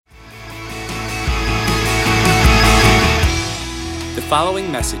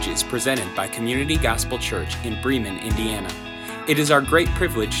following message is presented by Community Gospel Church in Bremen, Indiana. It is our great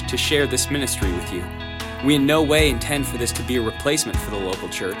privilege to share this ministry with you. We in no way intend for this to be a replacement for the local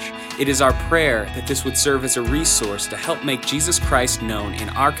church. It is our prayer that this would serve as a resource to help make Jesus Christ known in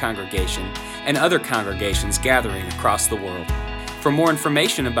our congregation and other congregations gathering across the world. For more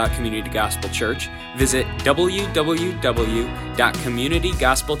information about Community Gospel Church, visit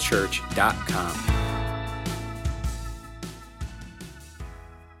www.communitygospelchurch.com.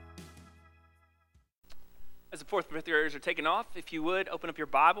 As the fourth and fifth graders are taking off, if you would, open up your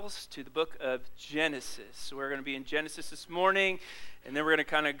Bibles to the book of Genesis. So we're going to be in Genesis this morning, and then we're going to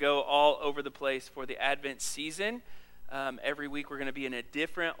kind of go all over the place for the Advent season. Every week we're going to be in a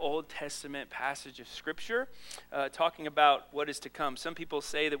different Old Testament passage of Scripture, talking about what is to come. Some people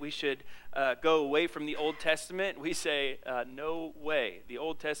say that we should go away from the Old Testament. We say, no way. The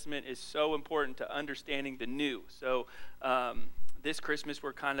Old Testament is so important to understanding the New. So this Christmas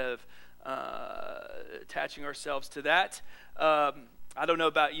we're kind of attaching ourselves to that. I don't know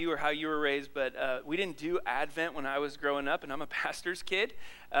about you or how you were raised, but we didn't do Advent when I was growing up, and I'm a pastor's kid.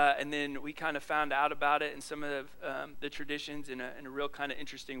 And then we kind of found out about it and some of the traditions in a real kind of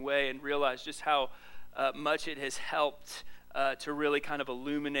interesting way, and realized just how much it has helped to really kind of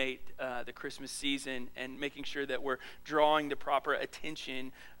illuminate the Christmas season and making sure that we're drawing the proper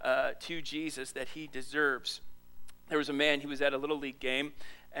attention to Jesus that he deserves. There was a man, he was at a Little League game,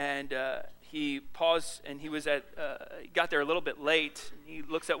 and he paused, and he got there a little bit late. He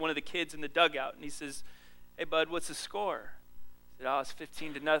looks at one of the kids in the dugout, and he says, "Hey, bud, what's the score?" I said, "Oh, it's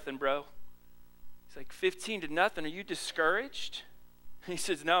 15-0, bro." He's like, 15-0? Are you discouraged? He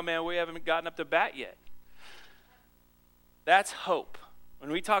says, "No, man, we haven't gotten up to bat yet." That's hope.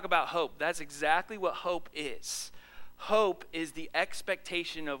 When we talk about hope, that's exactly what hope is. Hope is the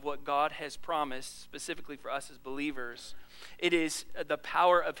expectation of what God has promised, specifically for us as believers. It is the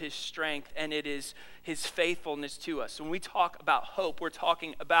power of his strength, and it is his faithfulness to us. When we talk about hope, we're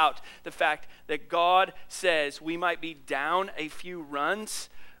talking about the fact that God says we might be down a few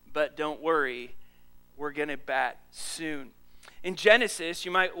runs, but don't worry, we're going to bat soon. In Genesis,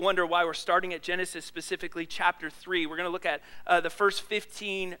 you might wonder why we're starting at Genesis, specifically chapter 3. We're going to look at the first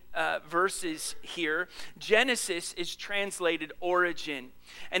 15 verses here. Genesis is translated origin,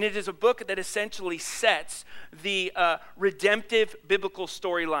 and it is a book that essentially sets the redemptive biblical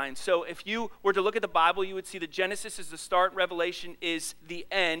storyline. So if you were to look at the Bible, you would see that Genesis is the start, Revelation is the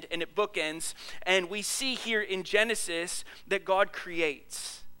end, and it bookends. And we see here in Genesis that God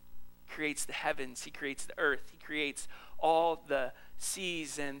creates the heavens, he creates the earth, he creates all the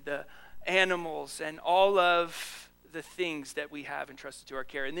seas and the animals and all of the things that we have entrusted to our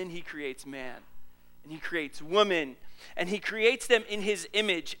care. And then he creates man, and he creates woman, and he creates them in his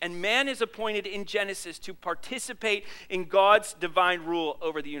image. And man is appointed in Genesis to participate in God's divine rule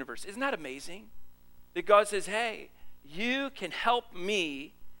over the universe. Isn't that amazing? That God says, hey, you can help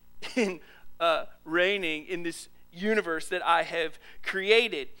me in reigning in this universe that I have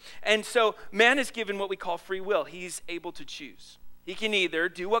created. And so man is given what we call free will. He's able to choose. He can either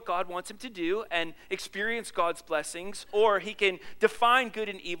do what God wants him to do and experience God's blessings, or he can define good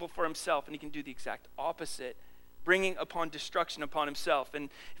and evil for himself, and he can do the exact opposite, bringing upon destruction upon himself. And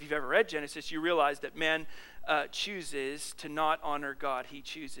if you've ever read Genesis, you realize that man chooses to not honor God. He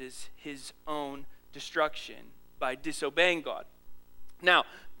chooses his own destruction by disobeying God. Now,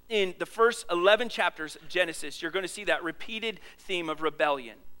 in the first 11 chapters of Genesis, you're going to see that repeated theme of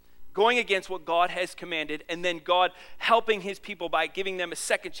rebellion, going against what God has commanded, and then God helping his people by giving them a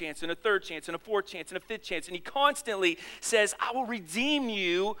second chance and a third chance and a fourth chance and a fifth chance. And he constantly says, I will redeem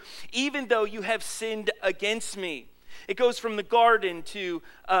you even though you have sinned against me. It goes from the garden to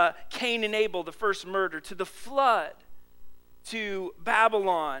Cain and Abel, the first murder, to the flood, to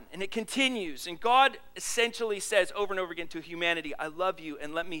Babylon, and it continues. And God essentially says over and over again to humanity, I love you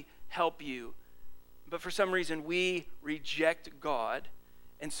and let me help you. But for some reason, we reject God.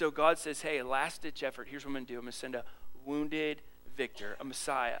 And so God says, hey, last-ditch effort. Here's what I'm going to do. I'm going to send a wounded victor, a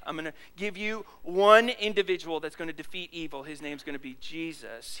Messiah. I'm going to give you one individual that's going to defeat evil. His name's going to be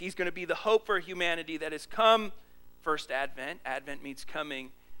Jesus. He's going to be the hope for humanity that has come. First Advent. Advent means coming.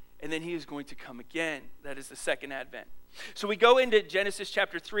 And then he is going to come again. That is the second Advent. So we go into Genesis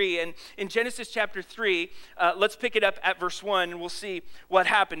chapter 3, and in Genesis chapter 3, let's pick it up at verse 1, and we'll see what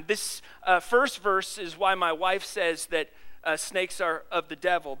happened. This first verse is why my wife says that snakes are of the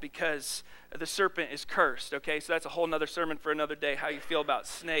devil, because the serpent is cursed, okay? So that's a whole nother sermon for another day, how you feel about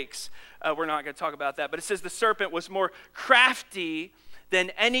snakes. We're not going to talk about that. But it says the serpent was more crafty than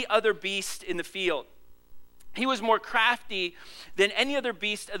any other beast in the field. He was more crafty than any other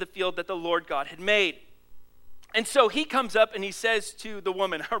beast of the field that the Lord God had made. And so he comes up and he says to the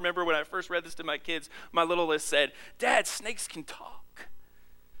woman, I remember when I first read this to my kids, my littlest said, "Dad, snakes can talk."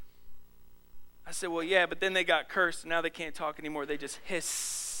 I said, "Well, yeah, but then they got cursed and now they can't talk anymore. They just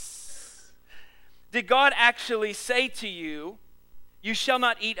hiss." Did God actually say to you, "You shall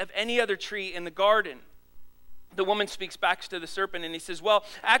not eat of any other tree in the garden"? The woman speaks back to the serpent and he says, "Well,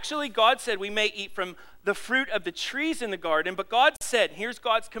 actually God said we may eat from the fruit of the trees in the garden, but God said," here's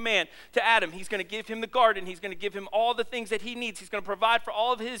God's command to Adam, he's going to give him the garden, he's going to give him all the things that he needs, he's going to provide for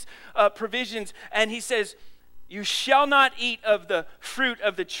all of his provisions, and he says, "You shall not eat of the fruit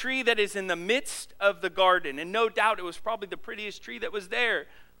of the tree that is in the midst of the garden." And no doubt it was probably the prettiest tree that was there.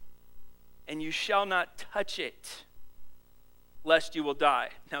 "And you shall not touch it, lest you will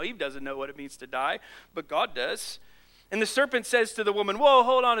die." Now, Eve doesn't know what it means to die, but God does. And the serpent says to the woman, "Whoa,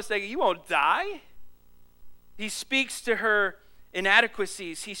 hold on a second, you won't die?" He speaks to her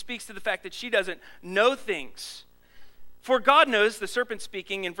inadequacies. He speaks to the fact that she doesn't know things. "For God knows," the serpent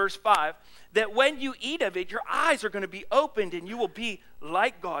speaking in verse 5, "that when you eat of it, your eyes are going to be opened and you will be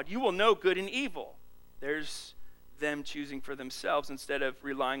like God. You will know good and evil." There's them choosing for themselves instead of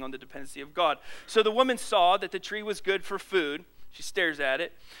relying on the dependency of God. "So the woman saw that the tree was good for food," she stares at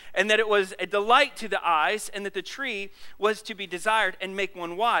it, "and that it was a delight to the eyes, and that the tree was to be desired and make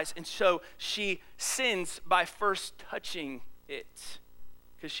one wise. And so she sins by first touching it,"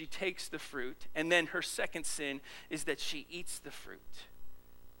 because she takes the fruit. And then her second sin is that she eats the fruit.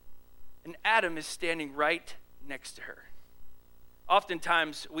 And Adam is standing right next to her.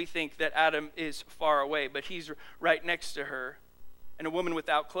 Oftentimes, we think that Adam is far away, but he's right next to her. And a woman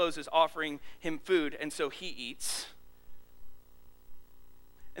without clothes is offering him food, and so he eats.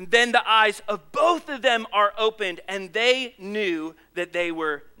 And then the eyes of both of them are opened, and they knew that they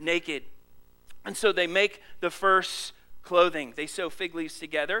were naked. And so they make the first clothing. They sew fig leaves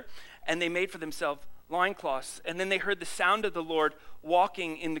together, and they made for themselves loincloths. And then they heard the sound of the Lord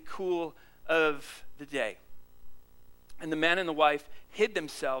walking in the cool of the day. And the man and the wife hid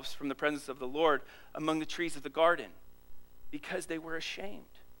themselves from the presence of the Lord among the trees of the garden because they were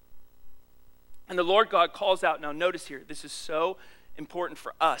ashamed. And the Lord God calls out, now notice here, this is so important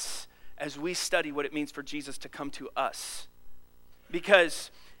for us as we study what it means for Jesus to come to us. Because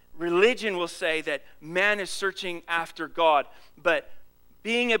religion will say that man is searching after God, but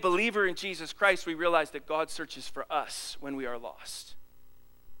being a believer in Jesus Christ, we realize that God searches for us when we are lost.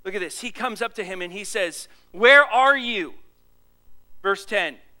 Look at this. He comes up to him and he says, "Where are you?" Verse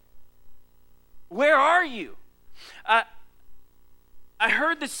 10. Where are you? I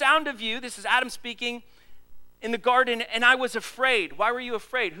heard the sound of you, this is Adam speaking, in the garden, and I was afraid. Why were you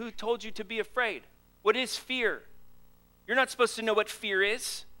afraid? Who told you to be afraid? What is fear? You're not supposed to know what fear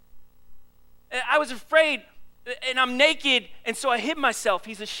is. I was afraid, and I'm naked, and so I hid myself.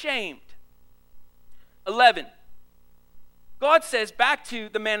 He's ashamed. 11. God says back to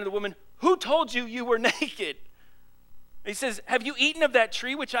the man and the woman, "Who told you you were naked?" He says, "Have you eaten of that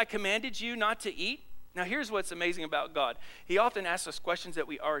tree which I commanded you not to eat?" Now here's what's amazing about God. He often asks us questions that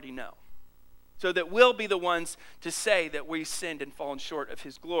we already know, so that we'll be the ones to say that we sinned and fallen short of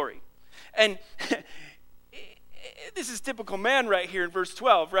his glory. And this is typical man right here in verse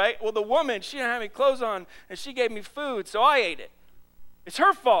 12, right? Well, the woman, she didn't have any clothes on, and she gave me food, so I ate it. It's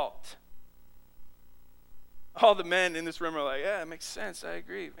her fault. All the men in this room are like, "Yeah, it makes sense. I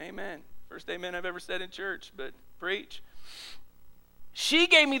agree. Amen." First amen I've ever said in church, but preach. "She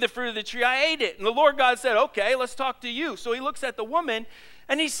gave me the fruit of the tree. I ate it." And the Lord God said, "Okay, let's talk to you." So he looks at the woman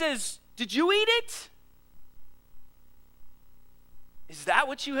and he says, "Did you eat it? Is that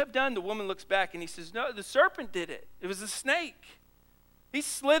what you have done?" The woman looks back and he says, "No, the serpent did it. It was a snake. He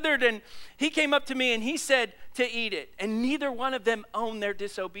slithered and he came up to me and he said to eat it." And neither one of them own their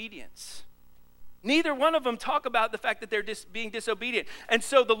disobedience. Neither one of them talk about the fact that they're being disobedient. And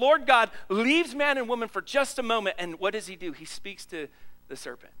so the Lord God leaves man and woman for just a moment. And what does he do? He speaks to the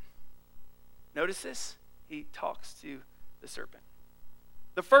serpent. Notice this? He talks to the serpent.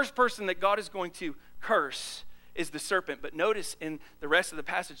 The first person that God is going to curse is the serpent. But notice in the rest of the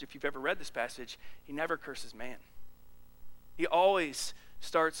passage, if you've ever read this passage, he never curses man. He always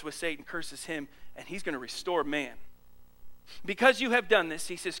starts with Satan, curses him, and he's going to restore man. "Because you have done this,"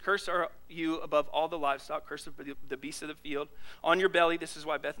 he says, "cursed are you above all the livestock, cursed are the beasts of the field. On your belly," this is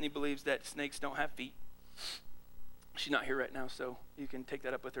why Bethany believes that snakes don't have feet. She's not here right now, so you can take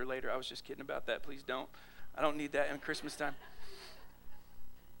that up with her later. I was just kidding about that. Please don't. I don't need that in Christmas time.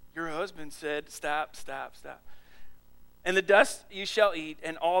 Your husband said, stop. "And the dust you shall eat,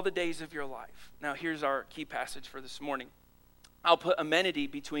 and all the days of your life." Now here's our key passage for this morning. "I'll put amenity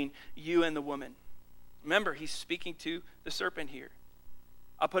between you and the woman." Remember, he's speaking to the serpent here.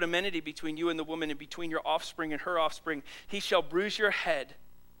 I'll put enmity between you and the woman, and between your offspring and her offspring. He shall bruise your head,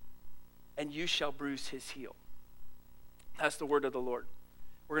 and you shall bruise his heel. That's the word of the Lord.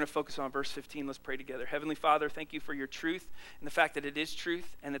 We're going to focus on verse 15. Let's pray together. Heavenly Father, thank you for your truth and the fact that it is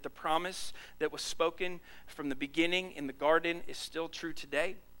truth, and that the promise that was spoken from the beginning in the garden is still true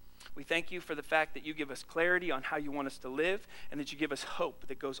today. We thank you for the fact that you give us clarity on how you want us to live, and that you give us hope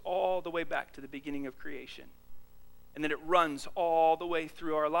that goes all the way back to the beginning of creation, and that it runs all the way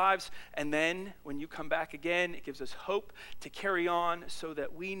through our lives. And then when you come back again, it gives us hope to carry on so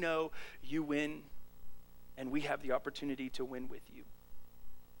that we know you win, and we have the opportunity to win with you.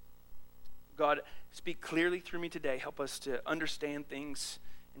 God, speak clearly through me today. Help us to understand things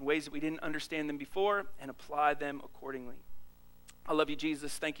in ways that we didn't understand them before, and apply them accordingly. I love you,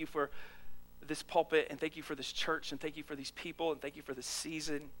 Jesus. Thank you for this pulpit, and thank you for this church, and thank you for these people, and thank you for this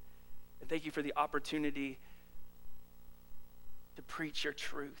season, and thank you for the opportunity to preach your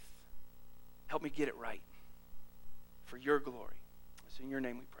truth. Help me get it right for your glory. It's in your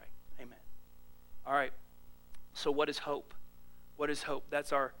name we pray. Amen. All right. So what is hope? What is hope?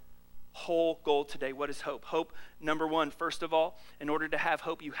 That's our whole goal today. What is hope? Hope, number one, first of all, in order to have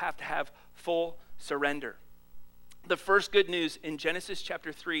hope, you have to have full surrender. The first good news in Genesis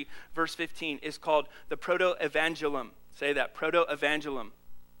chapter 3, verse 15 is called the proto-evangelium. Say that, proto-evangelium.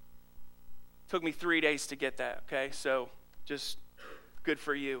 Took me 3 days to get that, okay? So just good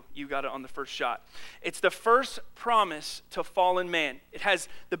for you. You got it on the first shot. It's the first promise to fallen man. It has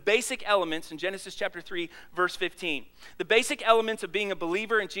the basic elements in Genesis chapter 3, verse 15. The basic elements of being a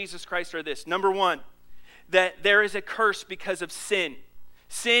believer in Jesus Christ are this. Number one, that there is a curse because of sin.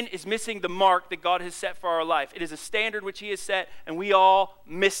 Sin is missing the mark that God has set for our life. It is a standard which he has set, and we all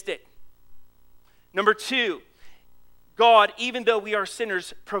missed it. Number two, God, even though we are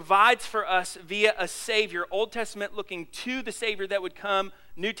sinners, provides for us via a Savior, Old Testament looking to the Savior that would come,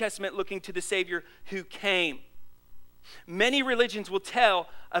 New Testament looking to the Savior who came. Many religions will tell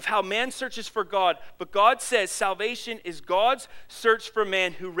of how man searches for God, but God says salvation is God's search for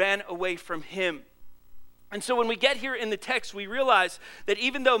man who ran away from him. And so when we get here in the text, we realize that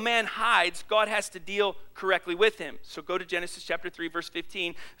even though man hides, God has to deal correctly with him. So go to Genesis chapter 3, verse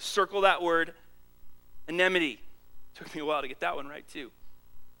 15, circle that word, enmity. Took me a while to get that one right too.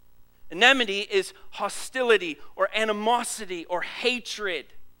 Enmity is hostility or animosity or hatred.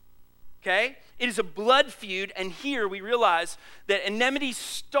 Okay? It is a blood feud, and here we realize that enmity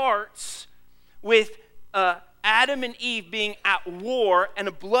starts with Adam and Eve being at war and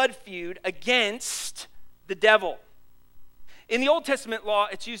a blood feud against the devil. In the Old Testament law,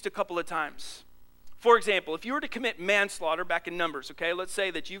 it's used a couple of times. For example, if you were to commit manslaughter back in Numbers, okay, let's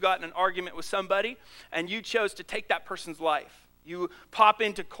say that you got in an argument with somebody and you chose to take that person's life. You pop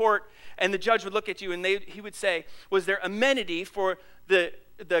into court and the judge would look at you and he would say, was there amenity for the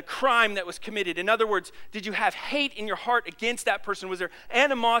crime that was committed? In other words, did you have hate in your heart against that person? Was there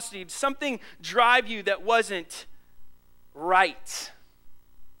animosity? Did something drive you that wasn't right?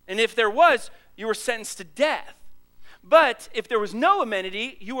 And if there was, you were sentenced to death. But if there was no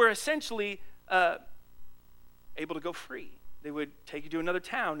amenity, you were essentially able to go free. They would take you to another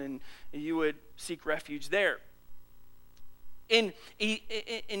town and you would seek refuge there. In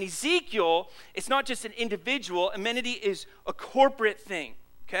Ezekiel, it's not just an individual. Amenity is a corporate thing,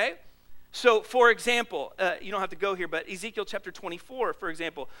 okay? So, for example, you don't have to go here, but Ezekiel chapter 24, for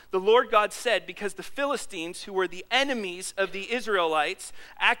example, the Lord God said, because the Philistines, who were the enemies of the Israelites,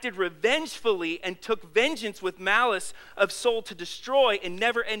 acted revengefully and took vengeance with malice of soul to destroy in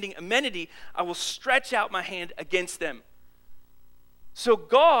never-ending amenity, I will stretch out my hand against them. So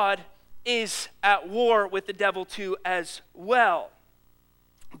God is at war with the devil too as well.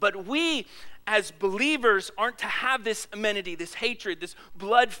 But we as believers aren't to have this amenity, this hatred, this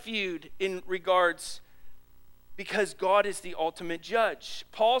blood feud in regards, because God is the ultimate judge.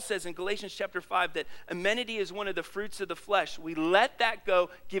 Paul says in Galatians chapter 5 that amenity is one of the fruits of the flesh. We let that go,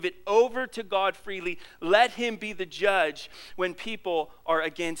 give it over to God freely, let him be the judge when people are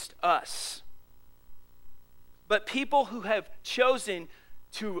against us. But people who have chosen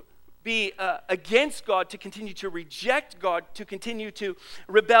to be against God, to continue to reject God, to continue to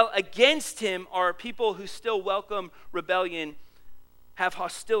rebel against him, are people who still welcome rebellion, have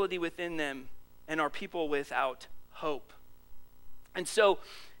hostility within them, and are people without hope. And so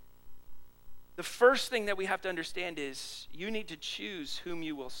the first thing that we have to understand is you need to choose whom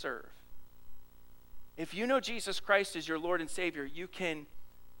you will serve. If you know Jesus Christ as your Lord and Savior, you can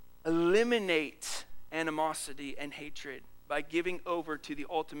eliminate animosity and hatred by giving over to the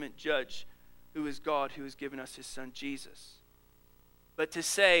ultimate judge, who is God, who has given us his son Jesus. But to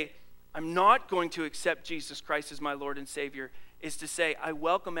say, I'm not going to accept Jesus Christ as my Lord and Savior, is to say, I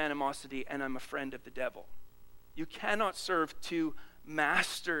welcome animosity and I'm a friend of the devil. You cannot serve two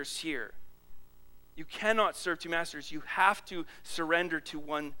masters here. You cannot serve two masters. You have to surrender to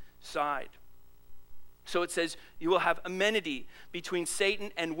one side. So it says, you will have enmity between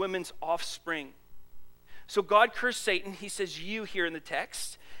Satan and women's offspring. So God cursed Satan. He says you here in the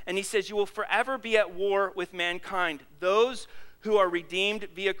text. And he says you will forever be at war with mankind, those who are redeemed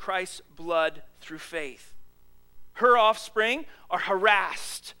via Christ's blood through faith. Her offspring are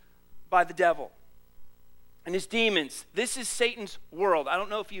harassed by the devil and his demons. This is Satan's world. I don't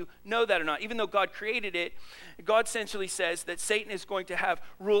know if you know that or not. Even though God created it, God essentially says that Satan is going to have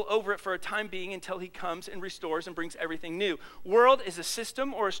rule over it for a time being until he comes and restores and brings everything new. World is a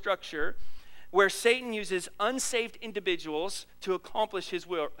system or a structure where Satan uses unsaved individuals to accomplish his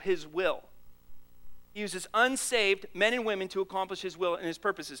will. He uses unsaved men and women to accomplish his will and his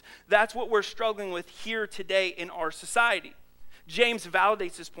purposes. That's what we're struggling with here today in our society. James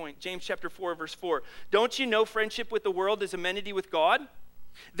validates this point. James chapter 4, verse 4. Don't you know friendship with the world is enmity with God?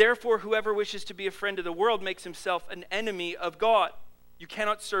 Therefore, whoever wishes to be a friend of the world makes himself an enemy of God. You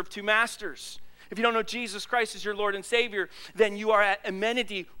cannot serve two masters. If you don't know Jesus Christ as your Lord and Savior, then you are at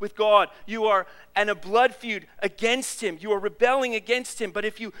enmity with God. You are in a blood feud against him. You are rebelling against him. But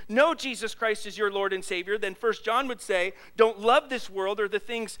if you know Jesus Christ as your Lord and Savior, then 1 John would say, don't love this world or the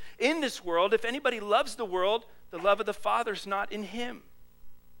things in this world. If anybody loves the world, the love of the Father's not in him.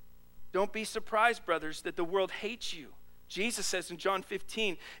 Don't be surprised, brothers, that the world hates you. Jesus says in John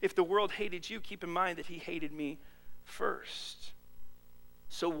 15, if the world hated you, keep in mind that he hated me first.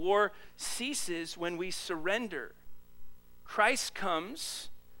 So war ceases when we surrender. Christ comes,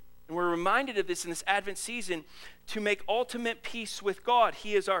 and we're reminded of this in this Advent season, to make ultimate peace with God.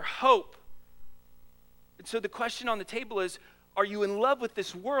 He is our hope. And so the question on the table is, are you in love with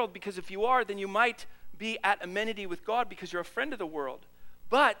this world? Because if you are, then you might be at enmity with God because you're a friend of the world.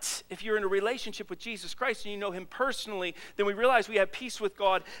 But if you're in a relationship with Jesus Christ and you know him personally, then we realize we have peace with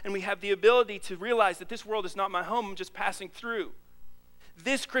God and we have the ability to realize that this world is not my home, I'm just passing through.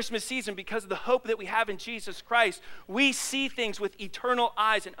 This Christmas season, because of the hope that we have in Jesus Christ, we see things with eternal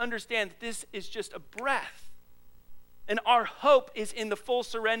eyes and understand that this is just a breath. And our hope is in the full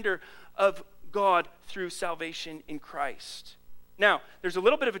surrender of God through salvation in Christ. Now, there's a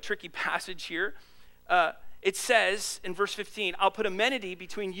little bit of a tricky passage here. It says in verse 15, I'll put enmity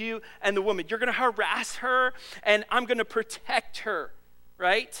between you and the woman. You're going to harass her, and I'm going to protect her,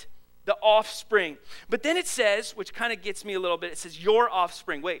 right? The offspring. But then it says, which kind of gets me a little bit, it says your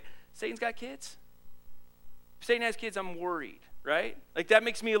offspring. Wait, Satan's got kids? If Satan has kids, I'm worried, right? Like that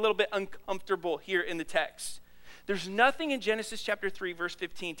makes me a little bit uncomfortable here in the text. There's nothing in Genesis chapter 3, verse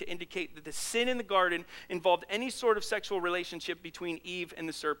 15 to indicate that the sin in the garden involved any sort of sexual relationship between Eve and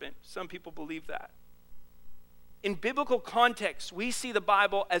the serpent. Some people believe that. In biblical context, we see the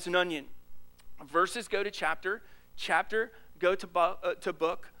Bible as an onion. Verses go to chapter go to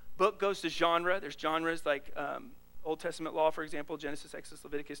book, book goes to genre. There's genres like Old Testament law, for example, Genesis, Exodus,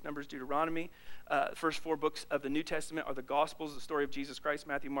 Leviticus, Numbers, Deuteronomy. The first 4 books of the New Testament are the Gospels, the story of Jesus Christ,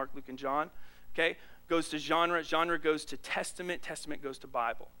 Matthew, Mark, Luke, and John. Okay, goes to genre. Genre goes to Testament. Testament goes to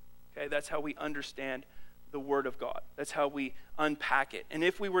Bible. Okay, that's how we understand the Word of God. That's how we unpack it. And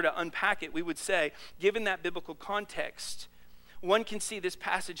if we were to unpack it, we would say, given that biblical context, one can see this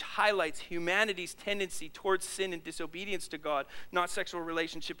passage highlights humanity's tendency towards sin and disobedience to God, not sexual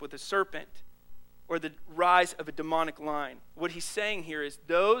relationship with a serpent or the rise of a demonic line. What he's saying here is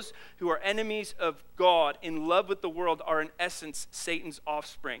those who are enemies of God, in love with the world, are in essence Satan's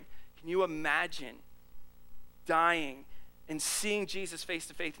offspring. Can you imagine dying and seeing Jesus face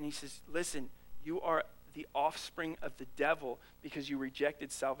to face, and he says, listen, you are the offspring of the devil because you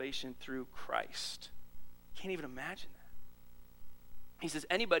rejected salvation through Christ. Can't even imagine that. He says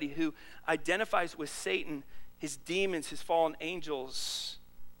anybody who identifies with Satan, his demons, his fallen angels,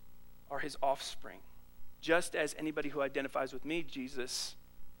 are his offspring. Just as anybody who identifies with me, Jesus,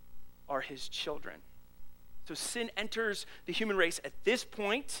 are his children. So sin enters the human race at this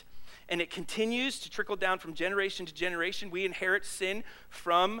point, and it continues to trickle down from generation to generation. We inherit sin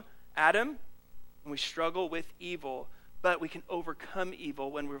from Adam, and we struggle with evil, but we can overcome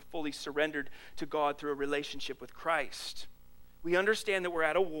evil when we're fully surrendered to God through a relationship with Christ. We understand that we're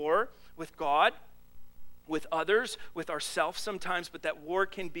at a war with God, with others, with ourselves sometimes, but that war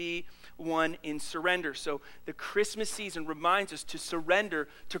can be won in surrender. So the Christmas season reminds us to surrender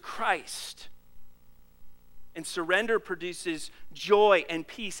to Christ. And surrender produces joy and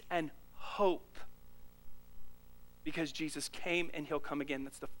peace and hope. because Jesus came and he'll come again.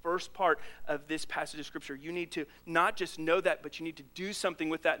 That's the first part of this passage of Scripture. You need to not just know that, but you need to do something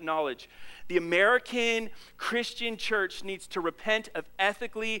with that knowledge. The American Christian church needs to repent of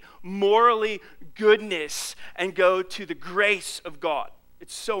ethically, morally goodness and go to the grace of God.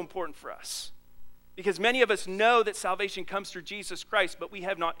 It's so important for us. Because many of us know that salvation comes through Jesus Christ, but we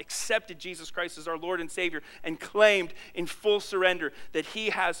have not accepted Jesus Christ as our Lord and Savior and claimed in full surrender that he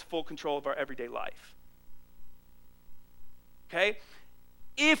has full control of our everyday life. Okay?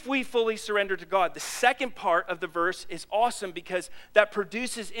 If we fully surrender to God, the second part of the verse is awesome because that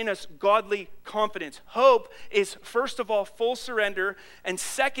produces in us godly confidence. Hope is, first of all, full surrender, and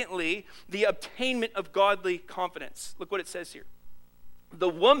secondly, the obtainment of godly confidence. Look what it says here. The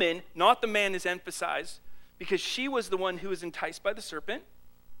woman, not the man, is emphasized because she was the one who was enticed by the serpent.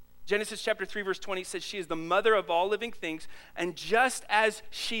 Genesis chapter 3, verse 20 says she is the mother of all living things. And just as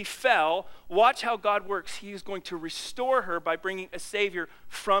she fell, watch how God works. He is going to restore her by bringing a Savior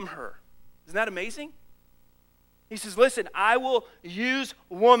from her. Isn't that amazing? He says, listen, I will use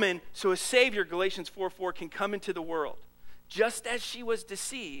woman so a Savior, Galatians 4:4, can come into the world. Just as she was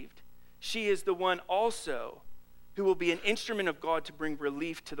deceived, she is the one also who will be an instrument of God to bring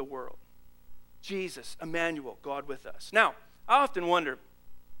relief to the world. Jesus, Emmanuel, God with us. Now, I often wonder,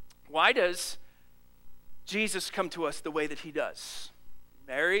 why does Jesus come to us the way that he does?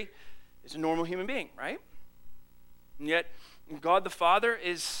 Mary is a normal human being, right? And yet, God the Father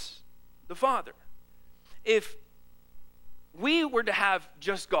is the Father. If we were to have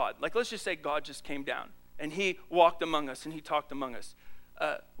just God, like let's just say God just came down and he walked among us and he talked among us,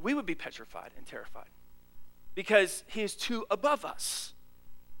 we would be petrified and terrified because he is too above us.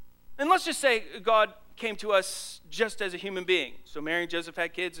 And let's just say God came to us just as a human being. So Mary and Joseph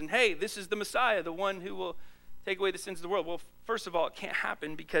had kids, and hey, this is the Messiah, the one who will take away the sins of the world. Well, first of all, it can't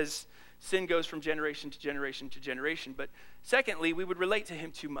happen because sin goes from generation to generation to generation. But secondly, we would relate to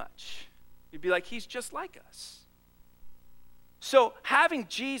him too much. We'd be like, he's just like us. So having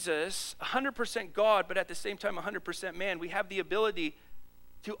Jesus, 100% God, but at the same time 100% man, we have the ability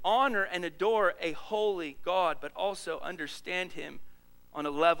to honor and adore a holy God, but also understand him on a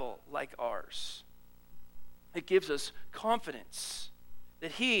level like ours. It gives us confidence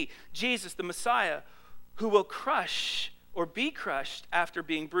that he, Jesus, the Messiah, who will crush or be crushed after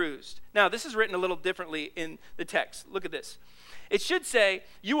being bruised. Now, this is written a little differently in the text. Look at this. It should say,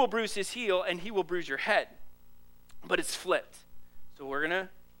 you will bruise his heel and he will bruise your head. But it's flipped. So we're going to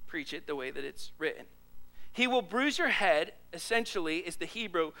preach it the way that it's written. He will bruise your head, essentially, is the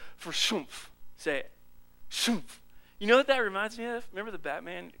Hebrew for shumf. Say it. Shumf. You know what that reminds me of? Remember the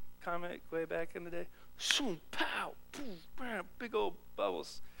Batman comic way back in the day? Shoom, pow, poof, bam, big old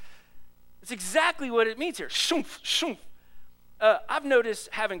bubbles. It's exactly what it means here. Shoom, shoom. I've noticed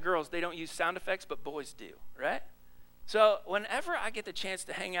having girls, they don't use sound effects, but boys do, right? So whenever I get the chance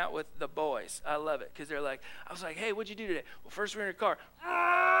to hang out with the boys, I love it because they're like, I was like, hey, what'd you do today? Well, first we're in a car.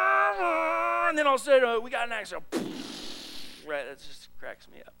 And then all of a sudden, we got an accident. Right, that just cracks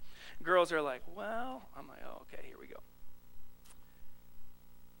me up. Girls are like, well, I'm like, oh, okay, here we go.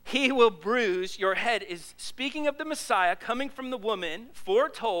 He will bruise your head is speaking of the Messiah coming from the woman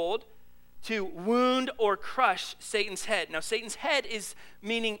foretold to wound or crush Satan's head. Now, Satan's head is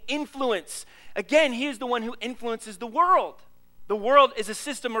meaning influence. Again, he is the one who influences the world. The world is a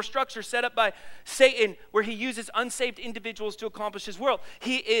system or structure set up by Satan where he uses unsaved individuals to accomplish his will.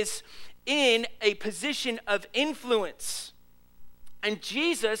 He is in a position of influence. And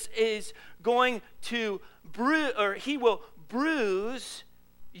Jesus is going to bruise, or he will bruise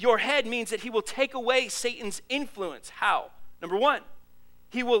your head, means that he will take away Satan's influence. How? Number one,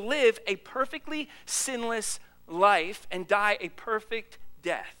 he will live a perfectly sinless life and die a perfect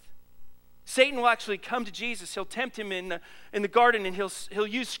death. Satan will actually come to Jesus. He'll tempt him in the garden, and he'll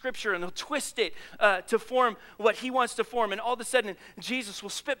use scripture and he'll twist it to form what he wants to form. And all of a sudden, Jesus will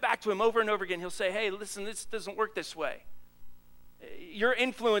spit back to him over and over again. He'll say, hey, listen, this doesn't work this way. Your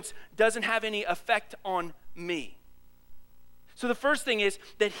influence doesn't have any effect on me. So the first thing is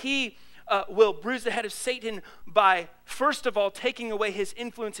that he will bruise the head of Satan by, first of all, taking away his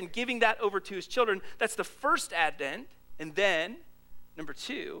influence and giving that over to his children. That's the first advent. And then, number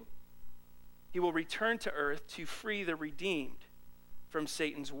two, he will return to earth to free the redeemed from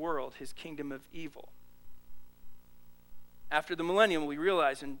Satan's world, his kingdom of evil. After the millennium, we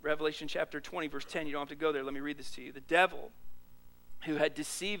realize in Revelation chapter 20, verse 10, you don't have to go there, let me read this to you. The devil who had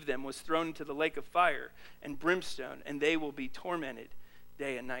deceived them was thrown into the lake of fire and brimstone, and they will be tormented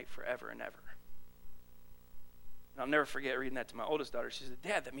day and night forever and ever. And I'll never forget reading that to my oldest daughter. She said,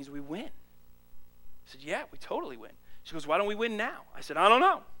 Dad, that means we win. I said, yeah, we totally win. She goes, why don't we win now? I said, I don't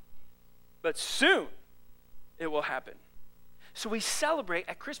know. But soon it will happen. So we celebrate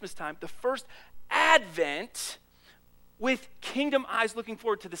at Christmas time the first Advent with kingdom eyes looking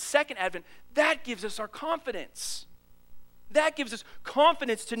forward to the second Advent. That gives us our confidence. That gives us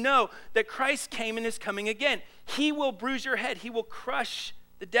confidence to know that Christ came and is coming again. He will bruise your head. He will crush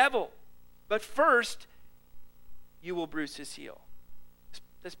the devil. But first, you will bruise his heel.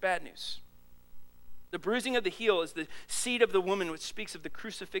 That's bad news. The bruising of the heel is the seed of the woman, which speaks of the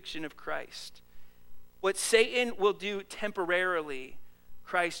crucifixion of Christ. What Satan will do temporarily,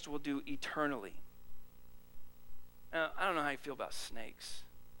 Christ will do eternally. Now, I don't know how you feel about snakes.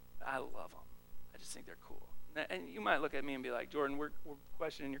 I love them. I just think they're cool. And you might look at me and be like, Jordan, we're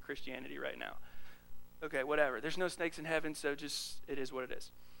questioning your Christianity right now. Okay, whatever. There's no snakes in heaven, so just it is what it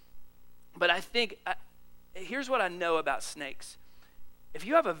is. But I think, here's what I know about snakes. If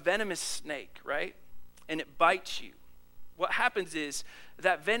you have a venomous snake, right, and it bites you, what happens is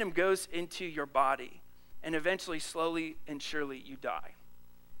that venom goes into your body, and eventually, slowly and surely, you die.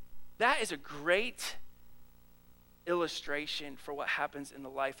 That is a great illustration for what happens in the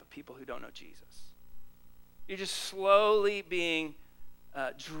life of people who don't know Jesus. You're just slowly being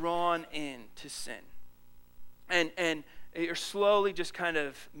drawn into sin. And you're slowly just kind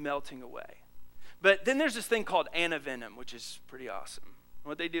of melting away. But then there's this thing called antivenom, which is pretty awesome.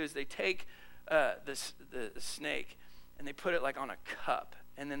 What they do is they take the snake and they put it like on a cup,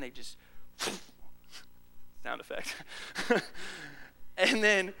 and then they just sound effect. and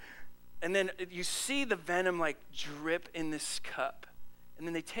then you see the venom like drip in this cup. And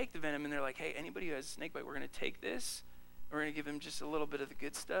then they take the venom and they're like, hey, anybody who has a snake bite, we're going to take this. And we're going to give him just a little bit of the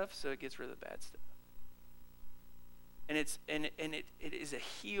good stuff so it gets rid of the bad stuff. And it is a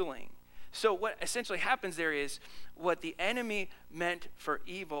healing. So what essentially happens there is what the enemy meant for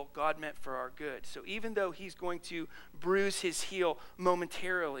evil, God meant for our good. So even though he's going to bruise his heel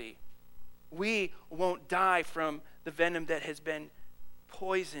momentarily, we won't die from the venom that has been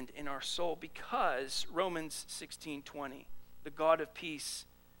poisoned in our soul, because Romans 16:20, the God of peace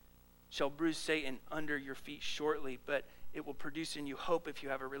shall bruise Satan under your feet shortly, but it will produce in you hope. If you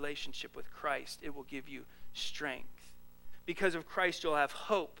have a relationship with Christ, it will give you strength. Because of Christ, you'll have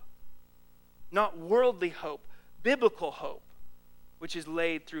hope. Not worldly hope, biblical hope, which is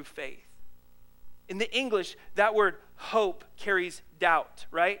laid through faith. In the English, that word hope carries doubt,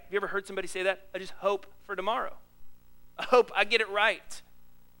 right? Have you ever heard somebody say that? I just hope for tomorrow. I hope I get it right.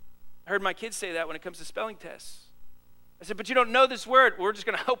 I heard my kids say that when it comes to spelling tests. I said, but you don't know this word. We're just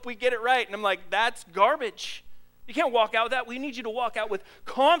going to hope we get it right. And I'm like, that's garbage. You can't walk out with that. We need you to walk out with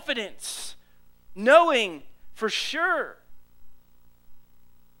confidence, knowing for sure.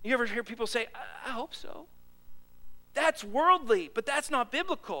 You ever hear people say, I hope so? That's worldly, but that's not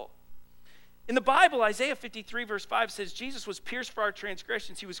biblical. In the Bible, Isaiah 53 verse 5 says, Jesus was pierced for our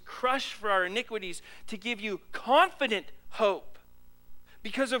transgressions. He was crushed for our iniquities, to give you confident hope.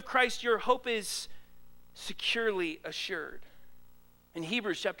 Because of Christ, your hope is securely assured. In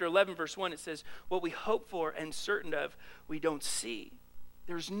Hebrews chapter 11 verse 1, it says, what we hope for and certain of, we don't see.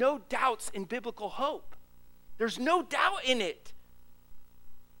 There's no doubts in biblical hope. There's no doubt in it.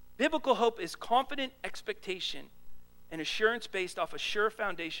 Biblical hope is confident expectation and assurance based off a sure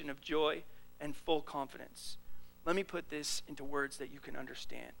foundation of joy and full confidence. Let me put this into words that you can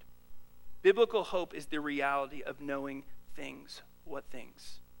understand. Biblical hope is the reality of knowing things. What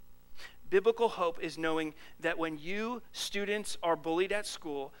things? Biblical hope is knowing that when you students are bullied at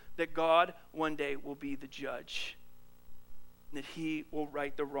school, that God one day will be the judge, and that he will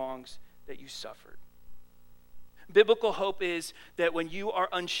right the wrongs that you suffered. Biblical hope is that when you are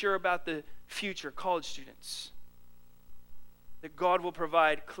unsure about the future, college students, that God will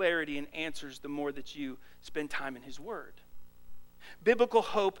provide clarity and answers the more that you spend time in his word. Biblical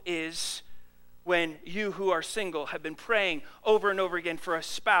hope is when you who are single have been praying over and over again for a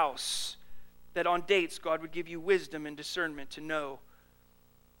spouse, that on dates God would give you wisdom and discernment to know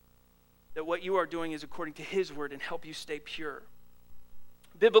that what you are doing is according to his word and help you stay pure.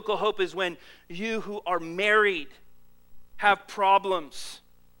 Biblical hope is when you who are married have problems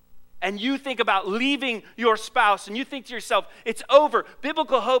and you think about leaving your spouse and you think to yourself, it's over.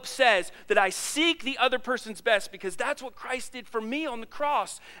 Biblical hope says that I seek the other person's best because that's what Christ did for me on the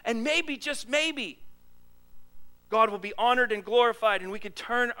cross. And maybe, just maybe, God will be honored and glorified and we could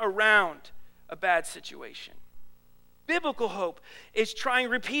turn around a bad situation. Biblical hope is trying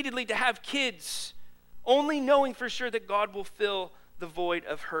repeatedly to have kids, only knowing for sure that God will fill the void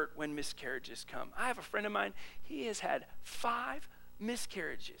of hurt when miscarriages come. I have a friend of mine, he has had 5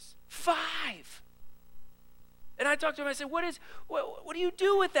 miscarriages. 5! And I talked to him, I said, what do you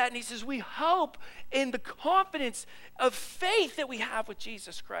do with that? And he says, we hope in the confidence of faith that we have with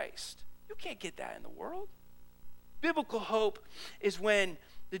Jesus Christ. You can't get that in the world. Biblical hope is when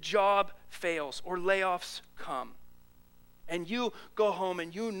the job fails or layoffs come. And you go home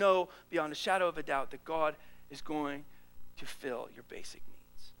and you know beyond a shadow of a doubt that God is going to fill your basic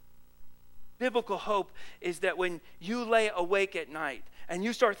needs. Biblical hope is that when you lay awake at night and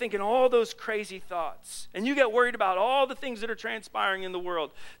you start thinking all those crazy thoughts and you get worried about all the things that are transpiring in the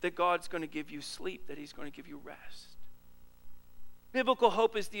world, that God's going to give you sleep, that he's going to give you rest. Biblical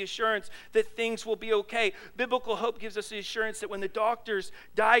hope is the assurance that things will be okay. Biblical hope gives us the assurance that when the doctors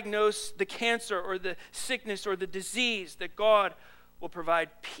diagnose the cancer or the sickness or the disease, that God will provide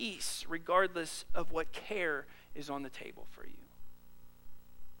peace regardless of what care is on the table for you.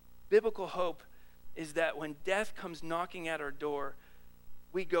 Biblical hope is that when death comes knocking at our door,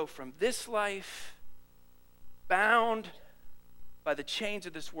 we go from this life, bound by the chains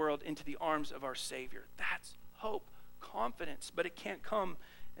of this world, into the arms of our Savior. That's hope. Confidence, but it can't come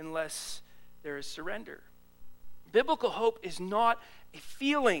unless there is surrender. Biblical hope is not a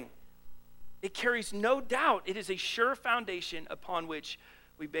feeling. It carries no doubt. It is a sure foundation upon which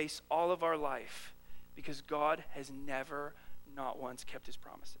we base all of our life, because God has never, not once, kept his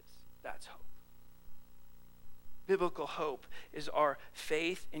promises. That's hope. Biblical hope is our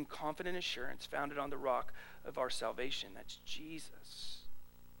faith in confident assurance founded on the rock of our salvation. That's Jesus.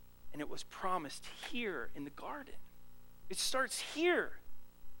 And it was promised here in the garden. It starts here.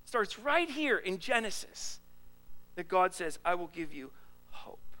 It starts right here in Genesis, that God says, I will give you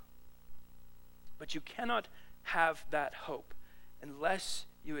hope. But you cannot have that hope unless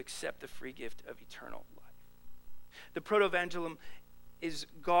you accept the free gift of eternal life. The proto-evangelium is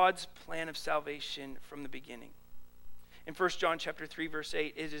God's plan of salvation from the beginning. In 1 John chapter 3, verse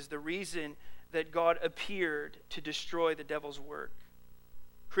 8, it is the reason that God appeared to destroy the devil's work.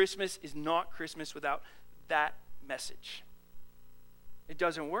 Christmas is not Christmas without that message. It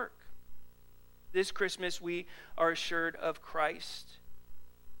doesn't work. This Christmas, we are assured of Christ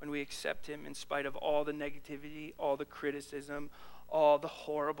when we accept him in spite of all the negativity, all the criticism, all the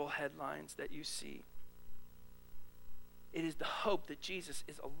horrible headlines that you see. It is the hope that Jesus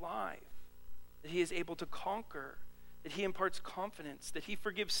is alive, that he is able to conquer, that he imparts confidence, that he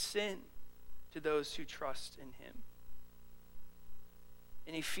forgives sin to those who trust in him.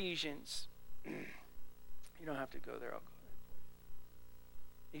 In Ephesians, you don't have to go there, I'll go there for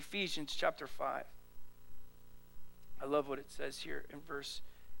you. Ephesians chapter 5. I love what it says here in verse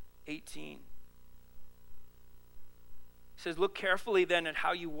 18. It says, look carefully then at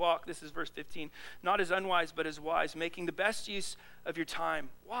how you walk. This is verse 15. Not as unwise, but as wise, making the best use of your time.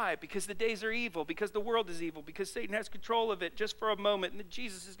 Why? Because the days are evil, because the world is evil, because Satan has control of it just for a moment, and then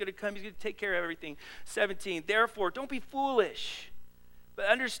Jesus is going to come. He's going to take care of everything. 17. Therefore, don't be foolish, but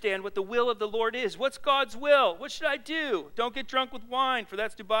understand what the will of the Lord is. What's God's will? What should I do? Don't get drunk with wine, for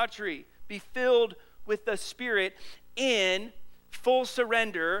that's debauchery. Be filled with the Spirit in full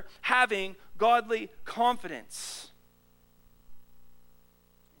surrender, having godly confidence.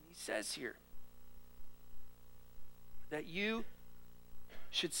 Says here that you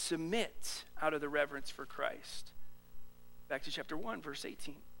should submit out of the reverence for Christ. Back to chapter 1, verse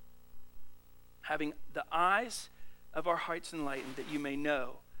 18. Having the eyes of our hearts enlightened, that you may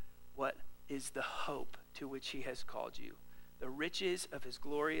know what is the hope to which he has called you, the riches of his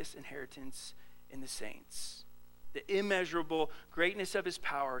glorious inheritance in the saints, the immeasurable greatness of his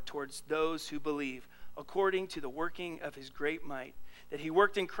power towards those who believe, according to the working of his great might, that he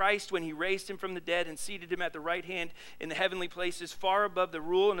worked in Christ when he raised him from the dead and seated him at the right hand in the heavenly places, far above the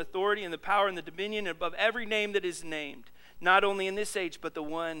rule and authority and the power and the dominion, and above every name that is named, not only in this age, but the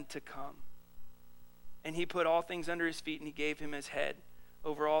one to come. And he put all things under his feet, and he gave him as head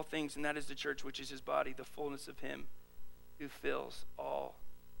over all things, and that is the church, which is his body, the fullness of him who fills all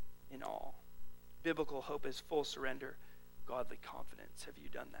in all. Biblical hope is full surrender, godly confidence. Have you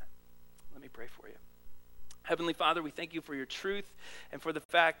done that? Let me pray for you. Heavenly Father, we thank you for your truth and for the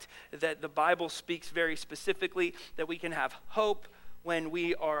fact that the Bible speaks very specifically that we can have hope when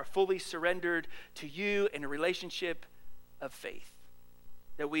we are fully surrendered to you in a relationship of faith.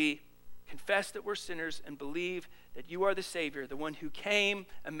 That we confess that we're sinners and believe that you are the Savior, the one who came,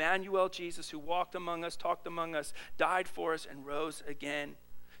 Emmanuel, Jesus, who walked among us, talked among us, died for us, and rose again,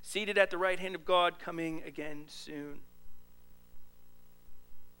 seated at the right hand of God, coming again soon.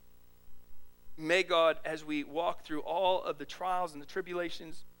 May God, as we walk through all of the trials and the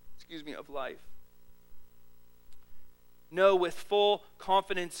tribulations, of life, know with full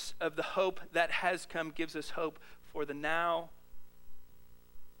confidence of the hope that has come, gives us hope for the now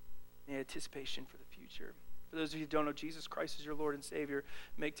and anticipation for the future. For those of you who don't know Jesus Christ as your Lord and Savior,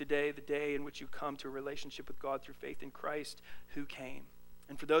 make today the day in which you come to a relationship with God through faith in Christ who came.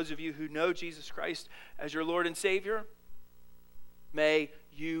 And for those of you who know Jesus Christ as your Lord and Savior, may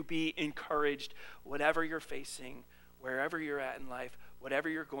you be encouraged, whatever you're facing, wherever you're at in life, whatever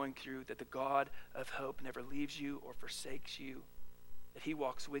you're going through, that the God of hope never leaves you or forsakes you, that he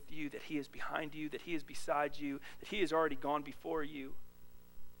walks with you, that he is behind you, that he is beside you, that he has already gone before you.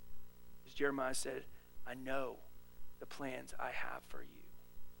 As Jeremiah said, I know the plans I have for you,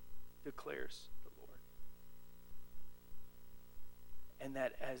 declares the Lord. And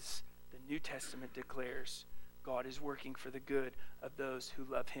that as the New Testament declares, God is working for the good of those who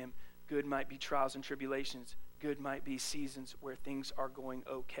love him. Good might be trials and tribulations. Good might be seasons where things are going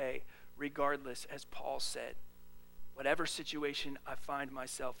okay. Regardless, as Paul said, whatever situation I find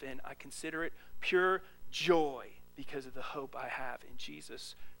myself in, I consider it pure joy because of the hope I have in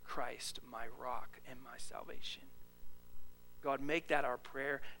Jesus Christ, my rock and my salvation. God, make that our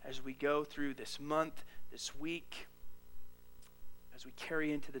prayer as we go through this month, this week, as we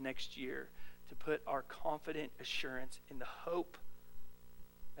carry into the next year, to put our confident assurance in the hope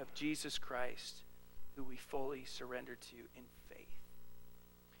of Jesus Christ, who we fully surrender to in faith.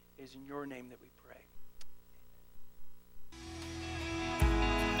 It is in your name that we pray.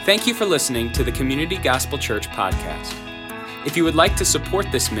 Thank you for listening to the Community Gospel Church podcast. If you would like to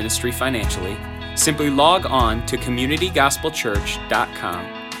support this ministry financially, simply log on to communitygospelchurch.com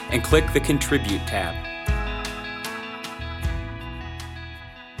and click the Contribute tab.